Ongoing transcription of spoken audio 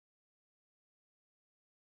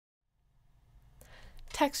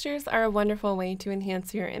Textures are a wonderful way to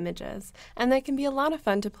enhance your images, and they can be a lot of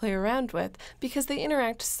fun to play around with because they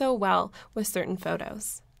interact so well with certain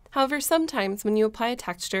photos. However, sometimes when you apply a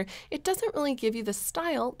texture, it doesn't really give you the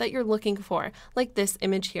style that you're looking for, like this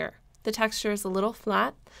image here. The texture is a little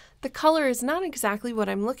flat, the color is not exactly what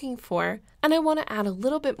I'm looking for, and I want to add a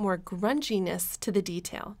little bit more grunginess to the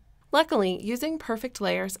detail. Luckily, using perfect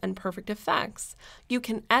layers and perfect effects, you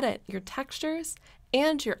can edit your textures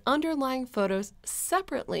and your underlying photos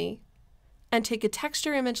separately and take a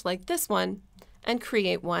texture image like this one and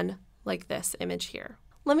create one like this image here.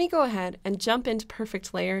 Let me go ahead and jump into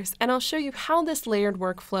perfect layers, and I'll show you how this layered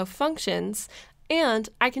workflow functions, and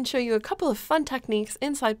I can show you a couple of fun techniques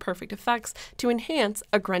inside perfect effects to enhance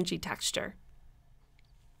a grungy texture.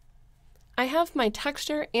 I have my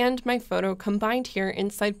texture and my photo combined here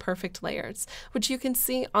inside perfect layers, which you can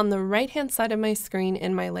see on the right-hand side of my screen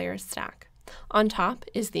in my layers stack. On top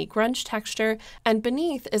is the grunge texture, and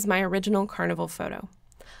beneath is my original carnival photo.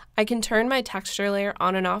 I can turn my texture layer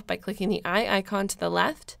on and off by clicking the eye icon to the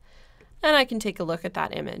left, and I can take a look at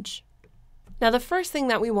that image. Now the first thing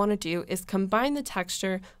that we want to do is combine the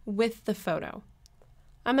texture with the photo.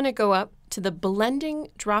 I'm going to go up to the blending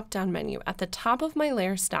drop-down menu at the top of my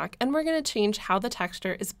layer stack, and we're going to change how the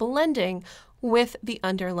texture is blending with the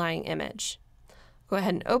underlying image. Go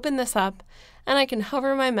ahead and open this up, and I can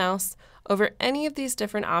hover my mouse over any of these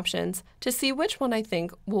different options to see which one I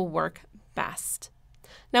think will work best.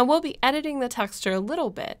 Now we'll be editing the texture a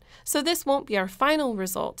little bit, so this won't be our final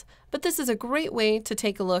result, but this is a great way to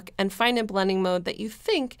take a look and find a blending mode that you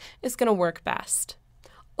think is going to work best.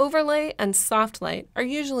 Overlay and soft light are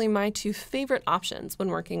usually my two favorite options when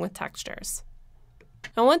working with textures.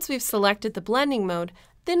 Now once we've selected the blending mode,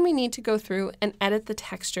 then we need to go through and edit the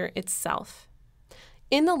texture itself.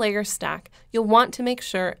 In the layer stack, you'll want to make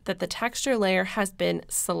sure that the texture layer has been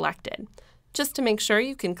selected. Just to make sure,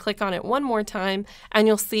 you can click on it one more time and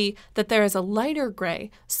you'll see that there is a lighter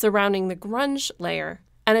gray surrounding the grunge layer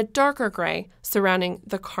and a darker gray surrounding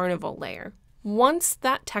the carnival layer. Once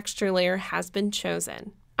that texture layer has been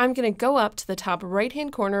chosen, I'm going to go up to the top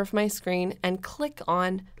right-hand corner of my screen and click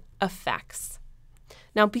on Effects.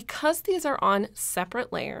 Now, because these are on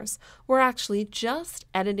separate layers, we're actually just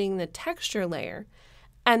editing the texture layer,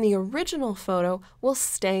 and the original photo will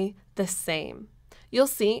stay the same. You'll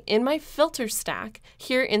see in my filter stack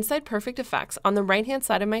here inside Perfect Effects on the right-hand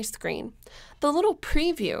side of my screen, the little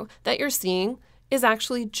preview that you're seeing is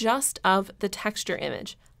actually just of the texture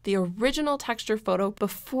image, the original texture photo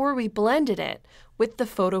before we blended it with the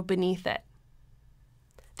photo beneath it.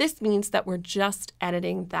 This means that we're just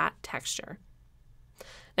editing that texture.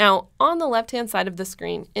 Now, on the left-hand side of the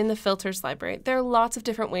screen in the filters library, there are lots of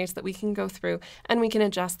different ways that we can go through and we can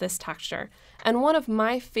adjust this texture. And one of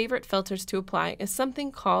my favorite filters to apply is something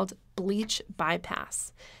called Bleach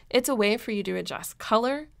Bypass. It's a way for you to adjust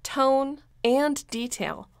color, tone, and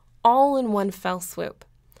detail all in one fell swoop.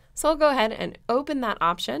 So I'll go ahead and open that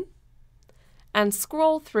option and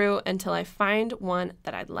scroll through until I find one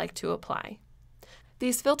that I'd like to apply.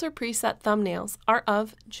 These filter preset thumbnails are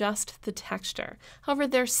of just the texture. However,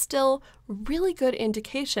 they're still really good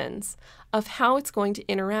indications of how it's going to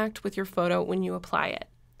interact with your photo when you apply it.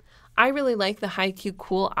 I really like the High Q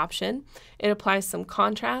Cool option. It applies some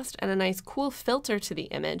contrast and a nice cool filter to the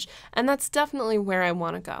image, and that's definitely where I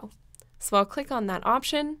want to go. So I'll click on that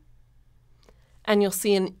option, and you'll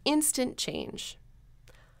see an instant change.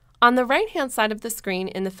 On the right-hand side of the screen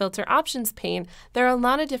in the Filter Options pane, there are a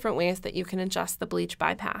lot of different ways that you can adjust the Bleach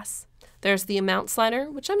Bypass. There's the amount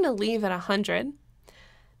slider, which I'm going to leave at 100.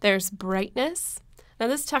 There's brightness. Now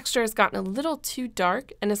this texture has gotten a little too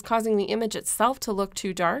dark and is causing the image itself to look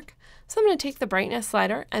too dark, so I'm going to take the brightness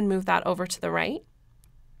slider and move that over to the right.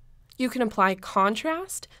 You can apply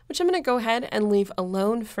contrast, which I'm going to go ahead and leave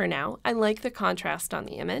alone for now. I like the contrast on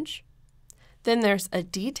the image. Then there's a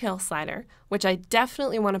detail slider, which I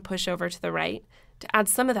definitely want to push over to the right to add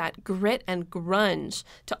some of that grit and grunge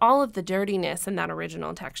to all of the dirtiness in that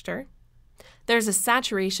original texture. There's a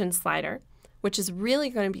saturation slider, which is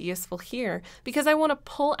really going to be useful here because I want to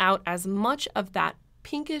pull out as much of that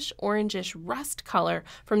pinkish orangish rust color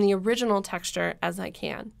from the original texture as I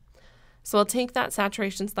can. So I'll take that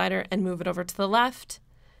saturation slider and move it over to the left,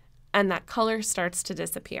 and that color starts to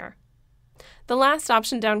disappear. The last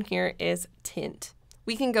option down here is Tint.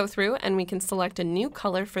 We can go through and we can select a new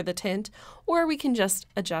color for the tint, or we can just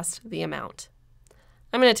adjust the amount.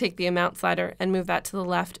 I'm going to take the amount slider and move that to the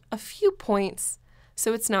left a few points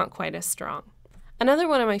so it's not quite as strong. Another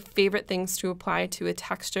one of my favorite things to apply to a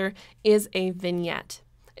texture is a vignette.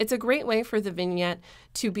 It's a great way for the vignette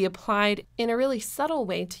to be applied in a really subtle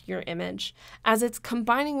way to your image, as it's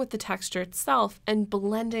combining with the texture itself and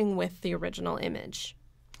blending with the original image.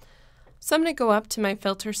 So I'm going to go up to my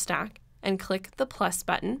filter stack and click the plus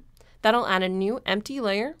button. That'll add a new empty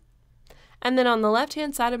layer. And then on the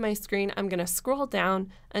left-hand side of my screen, I'm going to scroll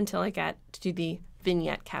down until I get to the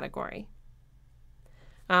vignette category.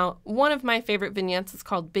 Now, one of my favorite vignettes is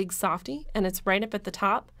called Big Softy, and it's right up at the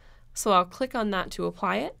top. So I'll click on that to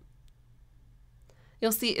apply it.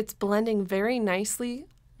 You'll see it's blending very nicely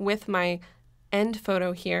with my end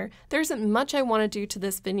photo here. There isn't much I want to do to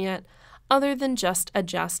this vignette other than just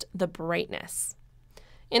adjust the brightness.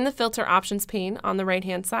 In the filter options pane on the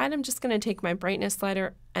right-hand side, I'm just going to take my brightness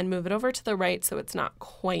slider and move it over to the right so it's not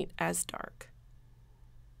quite as dark.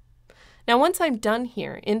 Now, once I'm done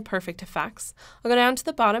here in Perfect Effects, I'll go down to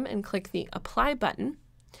the bottom and click the Apply button.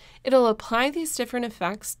 It'll apply these different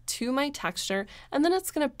effects to my texture, and then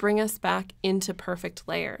it's going to bring us back into Perfect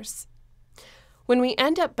Layers. When we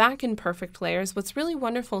end up back in Perfect Layers, what's really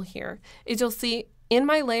wonderful here is you'll see in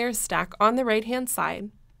my layers stack on the right-hand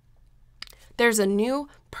side, there's a new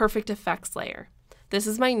Perfect Effects layer. This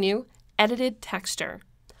is my new edited texture.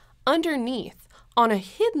 Underneath, on a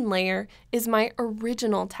hidden layer, is my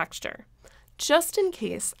original texture. Just in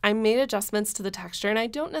case I made adjustments to the texture and I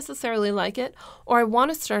don't necessarily like it, or I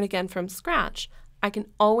want to start again from scratch, I can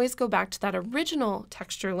always go back to that original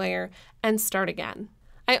texture layer and start again.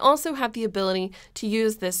 I also have the ability to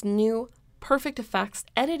use this new Perfect Effects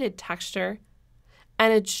edited texture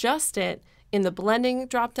and adjust it in the blending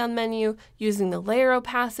drop-down menu using the layer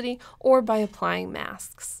opacity or by applying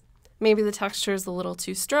masks. Maybe the texture is a little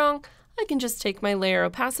too strong. I can just take my layer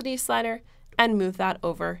opacity slider and move that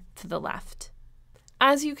over to the left.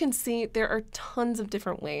 As you can see, there are tons of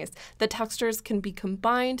different ways that textures can be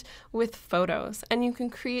combined with photos, and you can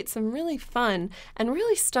create some really fun and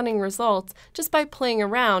really stunning results just by playing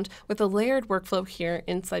around with the layered workflow here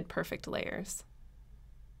inside Perfect Layers.